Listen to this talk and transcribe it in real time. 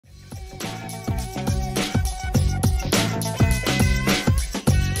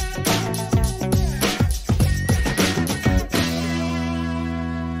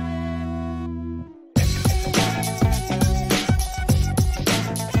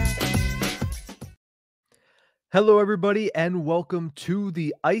Hello, everybody, and welcome to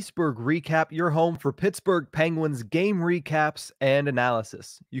the Ice-Burgh Recap, your home for Pittsburgh Penguins game recaps and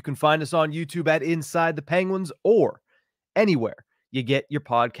analysis. You can find us on YouTube at Inside the Penguins or anywhere you get your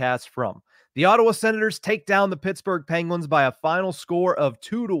podcasts from. The Ottawa Senators take down the Pittsburgh Penguins by a final score of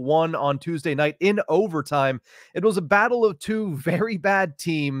 2-1 on Tuesday night in overtime. It was a battle of two very bad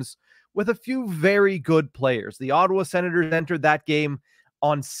teams with a few very good players. The Ottawa Senators entered that game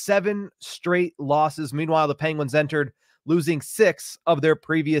on 7 straight losses. Meanwhile, the Penguins entered losing 6 of their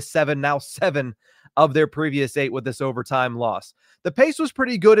previous 7, now 7 of their previous 8 with this overtime loss. The pace was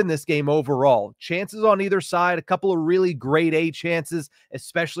pretty good in this game overall. Chances on either side, a couple of really grade A chances,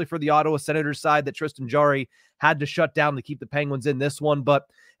 especially for the Ottawa Senators side that Tristan Jarry had to shut down to keep the Penguins in this one. But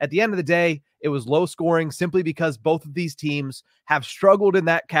at the end of the day, it was low scoring simply because both of these teams have struggled in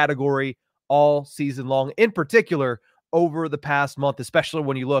that category all season long. In particular, over the past month, especially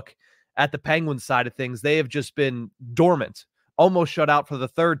when you look at the Penguins side of things, they have just been dormant, almost shut out for the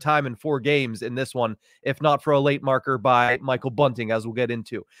third time in 4 games in this one, if not for a late marker by Michael Bunting, as we'll get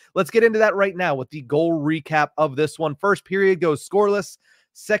into. Let's get into that right now with the goal recap of this one. First period goes scoreless.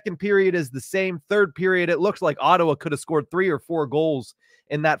 Second period is the same. Third period, it looks like Ottawa could have scored 3 or 4 goals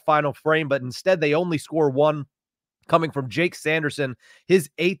in that final frame, but instead they only score 1. Coming from Jake Sanderson, his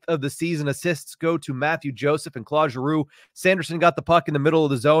 8th of the season. Assists go to Matthew Joseph and Claude Giroux. Sanderson got the puck in the middle of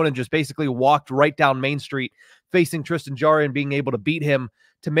the zone and just basically walked right down Main Street, facing Tristan Jarry and being able to beat him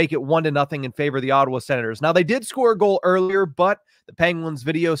to make it 1-0 in favor of the Ottawa Senators. Now, they did score a goal earlier, but the Penguins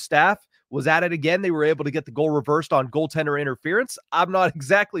video staff was at it again. They were able to get the goal reversed on goaltender interference. I'm not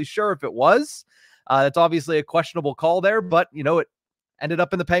exactly sure if it was. That's obviously a questionable call there, but, you know, it ended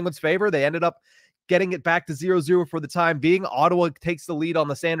up in the Penguins' favor. They ended up getting it back to 0-0 for the time being. Ottawa takes the lead on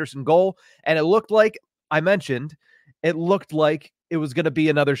the Sanderson goal, and it looked like, I mentioned, it looked like it was going to be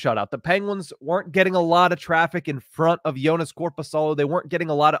another shutout. The Penguins weren't getting a lot of traffic in front of Jonas Korpisalo. They weren't getting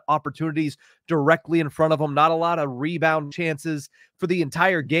a lot of opportunities directly in front of them, not a lot of rebound chances for the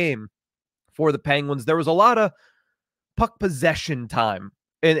entire game for the Penguins. There was a lot of puck possession time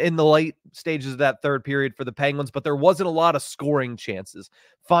in the late stages of that third period for the Penguins, but there wasn't a lot of scoring chances.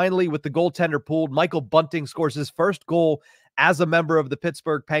 Finally, with the goaltender pulled, Michael Bunting scores his first goal as a member of the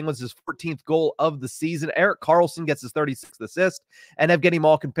Pittsburgh Penguins, his 14th goal of the season. Erik Karlsson gets his 36th assist, and Evgeny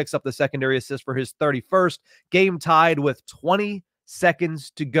Malkin picks up the secondary assist for his 31st. Game tied with 20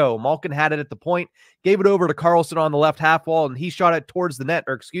 seconds to go. Malkin had it at the point, gave it over to Karlsson on the left half wall, and he shot it towards the net,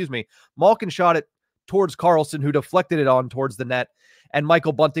 or excuse me, Malkin shot it towards Karlsson, who deflected it on towards the net, and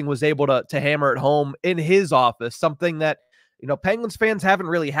Michael Bunting was able to hammer it home in his office, something that, you know, Penguins fans haven't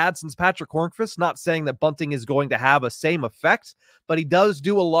really had since Patrick Hornqvist. Not saying that Bunting is going to have a same effect, but he does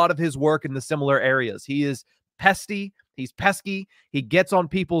do a lot of his work in the similar areas. He is pesky, he gets on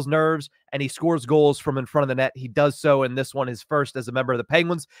people's nerves, and he scores goals from in front of the net. He does so in this one, his first as a member of the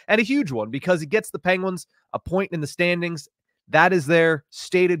Penguins, and a huge one because he gets the Penguins a point in the standings. That is their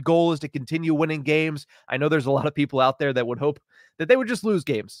stated goal, is to continue winning games. I know there's a lot of people out there that would hope that they would just lose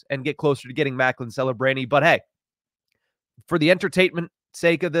games and get closer to getting Macklin Celebrini. But hey, for the entertainment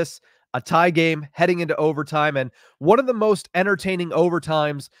sake of this, a tie game heading into overtime, and one of the most entertaining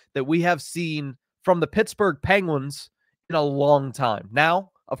overtimes that we have seen from the Pittsburgh Penguins in a long time.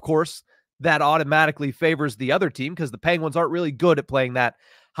 Now, of course, that automatically favors the other team because the Penguins aren't really good at playing that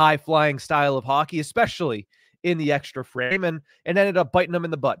high-flying style of hockey, especially in the extra frame, and ended up biting them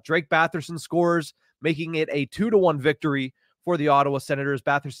in the butt. Drake Batherson scores, making it a 2-1 victory for the Ottawa Senators.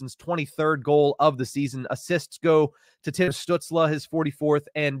 Batherson's 23rd goal of the season. Assists go to Tim Stützle, his 44th,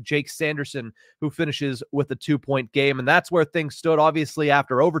 and Jake Sanderson, who finishes with a 2-point game. And that's where things stood, obviously,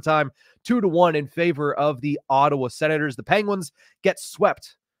 after overtime, 2-1 in favor of the Ottawa Senators. The Penguins get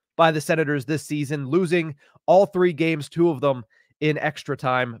swept by the Senators this season, losing all 3 games, 2 of them in extra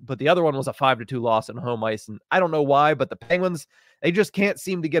time, but the other one was a 5-2 loss on home ice. And I don't know why, but the Penguins, they just can't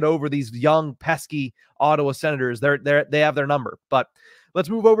seem to get over these young, pesky Ottawa Senators. They have their number. But let's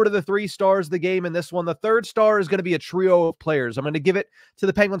move over to the 3 stars of the game in this one. The third star is going to be a trio of players. I'm going to give it to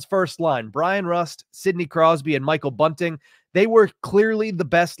the Penguins' first line. Brian Rust, Sidney Crosby, and Michael Bunting. They were clearly the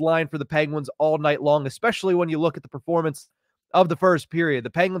best line for the Penguins all night long, especially when you look at the performance of the first period. The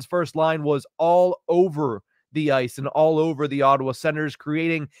Penguins' first line was all over the ice and all over the Ottawa Senators,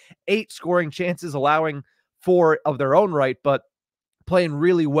 creating 8 scoring chances, allowing 4 of their own right, but playing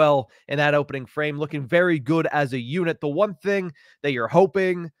really well in that opening frame, looking very good as a unit. The one thing that you're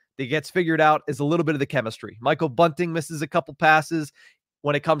hoping that gets figured out is a little bit of the chemistry. Michael Bunting misses a couple passes.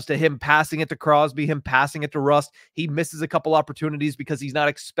 When it comes to him passing it to Crosby, him passing it to Rust, he misses a couple opportunities because he's not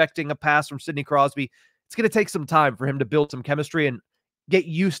expecting a pass from Sidney Crosby. It's going to take some time for him to build some chemistry, and get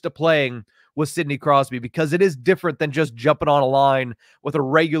used to playing with Sidney Crosby, because it is different than just jumping on a line with a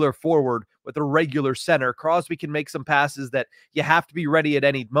regular forward, with a regular center. Crosby can make some passes that you have to be ready at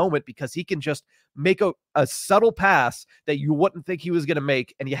any moment, because he can just make a subtle pass that you wouldn't think he was going to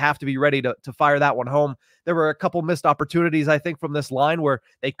make, and you have to be ready to fire that one home. There were a couple missed opportunities, I think, from this line where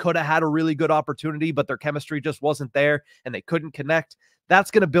they could have had a really good opportunity, but their chemistry just wasn't there and they couldn't connect.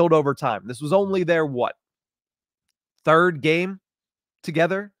 That's going to build over time. This was only their, third game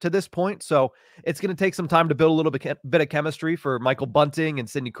together to this point. So it's going to take some time to build a little bit of chemistry for Michael Bunting and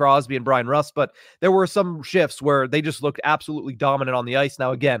Sidney Crosby and Brian Rust. But there were some shifts where they just looked absolutely dominant on the ice.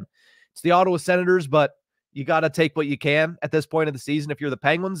 Now, again, it's the Ottawa Senators, but you got to take what you can at this point of the season if you're the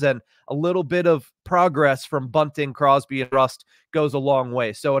Penguins, and a little bit of progress from Bunting, Crosby, and Rust goes a long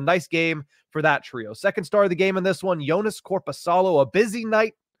way. So a nice game for that trio. Second star of the game in this one, Joonas Korpisalo. A busy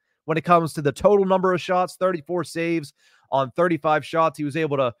night when it comes to the total number of shots, 34 saves on 35 shots. He was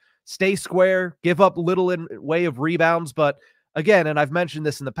able to stay square, give up little in way of rebounds. But again, and I've mentioned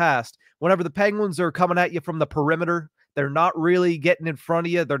this in the past, whenever the Penguins are coming at you from the perimeter, they're not really getting in front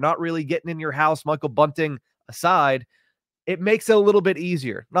of you. They're not really getting in your house, Michael Bunting aside. It makes it a little bit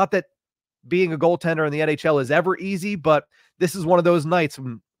easier. Not that being a goaltender in the NHL is ever easy, but this is one of those nights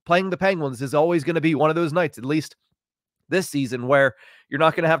when playing the Penguins is always going to be one of those nights, at least this season, where you're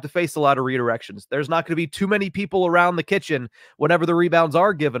not going to have to face a lot of redirections. There's not going to be too many people around the kitchen whenever the rebounds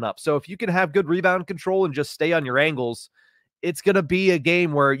are given up. So if you can have good rebound control and just stay on your angles, it's going to be a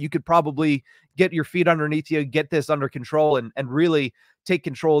game where you could probably get your feet underneath you, get this under control, and really take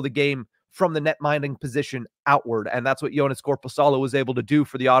control of the game from the net-minding position outward. And that's what Joonas Korpisalo was able to do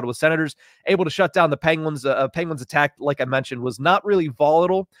for the Ottawa Senators, able to shut down the Penguins. Penguins attack, like I mentioned, was not really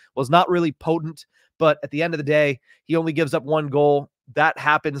volatile, was not really potent, but at the end of the day, he only gives up one goal. That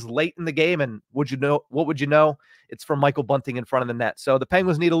happens late in the game, and what would you know? It's from Michael Bunting in front of the net. So the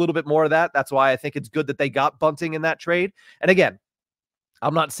Penguins need a little bit more of that. That's why I think it's good that they got Bunting in that trade. And again,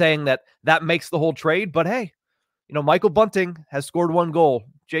 I'm not saying that makes the whole trade, but hey, Michael Bunting has scored one goal.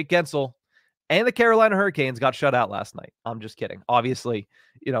 Jake Guentzel and the Carolina Hurricanes got shut out last night. I'm just kidding. Obviously,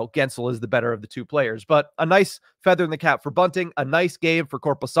 Guentzel is the better of the two players, but a nice feather in the cap for Bunting. A nice game for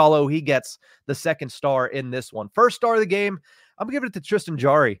Korpisalo. He gets the second star in this one. First star of the game, I'm giving it to Tristan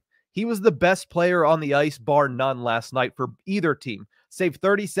Jarry. He was the best player on the ice, bar none, last night for either team. Saved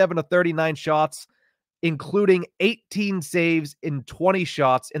 37 of 39 shots, including 18 saves in 20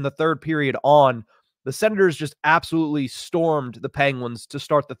 shots in the third period on. The Senators just absolutely stormed the Penguins to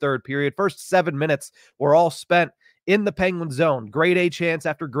start the third period. First 7 minutes were all spent in the Penguin zone. Grade A chance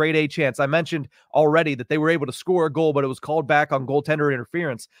after grade A chance. I mentioned already that they were able to score a goal, but it was called back on goaltender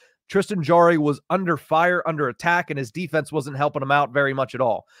interference. Tristan Jarry was under fire, under attack, and his defense wasn't helping him out very much at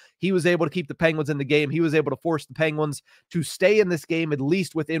all. He was able to keep the Penguins in the game. He was able to force the Penguins to stay in this game at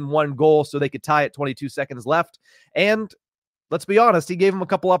least within one goal so they could tie it 22 seconds left. And let's be honest, he gave him a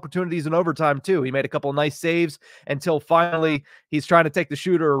couple opportunities in overtime too. He made a couple of nice saves until finally he's trying to take the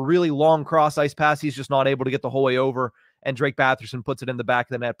shooter, a really long cross ice pass. He's just not able to get the whole way over, and Drake Batherson puts it in the back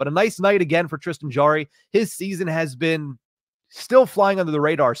of the net. But a nice night again for Tristan Jarry. His season has been still flying under the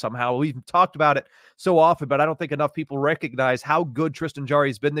radar somehow. We've talked about it so often, but I don't think enough people recognize how good Tristan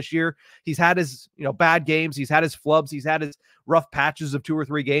Jarry's been this year. He's had his, bad games. He's had his flubs. He's had his rough patches of 2 or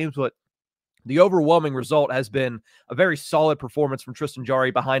 3 games, but the overwhelming result has been a very solid performance from Tristan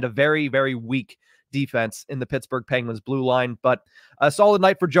Jarry behind a very, very weak defense in the Pittsburgh Penguins blue line. But a solid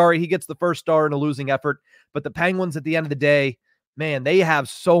night for Jarry. He gets the first star in a losing effort. But the Penguins, at the end of the day, man, they have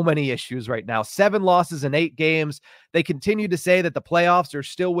so many issues right now. 7 losses in 8 games. They continue to say that the playoffs are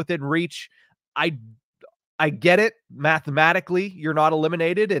still within reach. I get it. Mathematically, you're not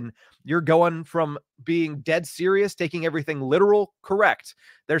eliminated, and you're going from being dead serious, taking everything literal, correct.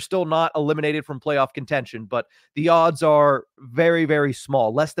 They're still not eliminated from playoff contention, but the odds are very, very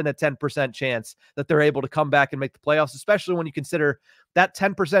small, less than a 10% chance that they're able to come back and make the playoffs, especially when you consider that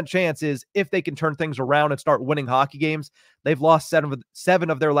 10% chance is if they can turn things around and start winning hockey games. They've lost 7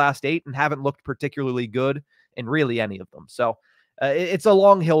 of their last 8 and haven't looked particularly good in really any of them. So it's a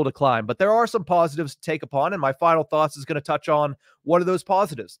long hill to climb, but there are some positives to take upon, and my final thoughts is going to touch on one of those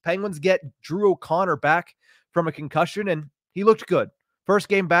positives. Penguins get Drew O'Connor back from a concussion, and he looked good. First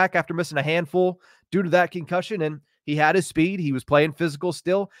game back after missing a handful due to that concussion, and he had his speed. He was playing physical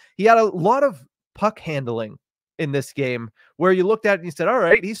still. He had a lot of puck handling in this game where you looked at it and you said, all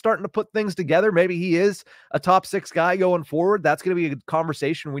right, he's starting to put things together. Maybe he is a top 6 guy going forward. That's going to be a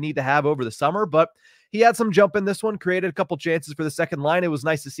conversation we need to have over the summer, but he had some jump in this one, created a couple chances for the second line. It was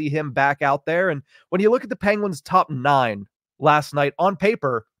nice to see him back out there. And when you look at the Penguins' top 9 last night on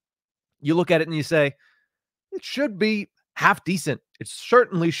paper, you look at it and you say, it should be half decent It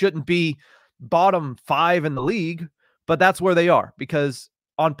certainly shouldn't be bottom 5 in the league, but that's where they are because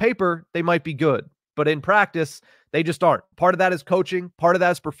on paper, they might be good, but in practice, they just aren't. Part of that is coaching, part of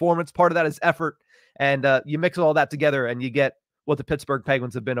that is performance, part of that is effort, and you mix all that together and you get what the Pittsburgh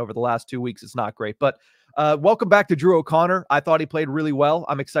Penguins have been over the last 2 weeks. It's not great, but welcome back to Drew O'Connor. I thought he played really well.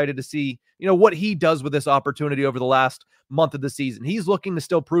 I'm excited to see, what he does with this opportunity over the last month of the season. He's looking to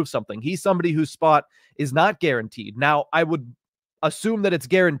still prove something. He's somebody whose spot is not guaranteed. Now, I would assume that it's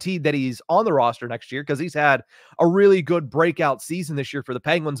guaranteed that he's on the roster next year because he's had a really good breakout season this year for the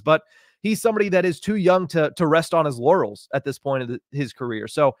Penguins, but he's somebody that is too young to rest on his laurels at this point of his career.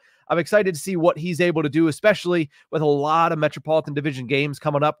 So I'm excited to see what he's able to do, especially with a lot of Metropolitan Division games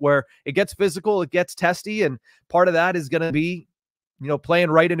coming up where it gets physical, it gets testy, and part of that is going to be, playing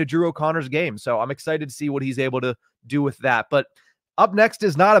right into Drew O'Connor's game. So I'm excited to see what he's able to do with that. But up next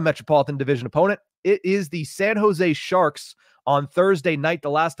is not a Metropolitan Division opponent. It is the San Jose Sharks on Thursday night. The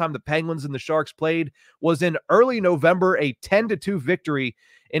last time the Penguins and the Sharks played was in early November, a 10-2 victory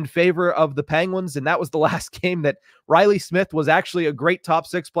in favor of the Penguins. And that was the last game that Riley Smith was actually a great top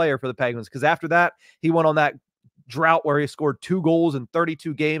 6 player for the Penguins, because after that, he went on that drought where he scored 2 goals in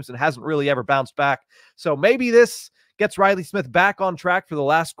 32 games and hasn't really ever bounced back. So maybe this gets Riley Smith back on track for the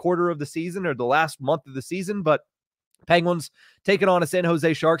last quarter of the season or the last month of the season. But Penguins taking on a San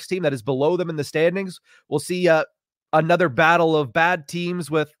Jose Sharks team that is below them in the standings. We'll see another battle of bad teams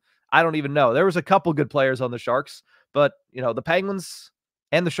with, I don't even know. There was a couple good players on the Sharks, but, the Penguins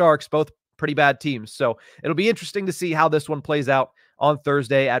and the Sharks, both pretty bad teams. So it'll be interesting to see how this one plays out on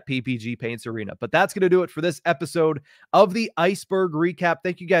Thursday at PPG Paints Arena. But that's going to do it for this episode of the Ice-Burgh Recap.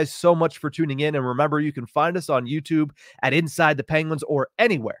 Thank you guys so much for tuning in. And remember, you can find us on YouTube at Inside the Penguins or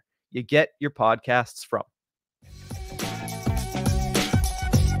anywhere you get your podcasts from.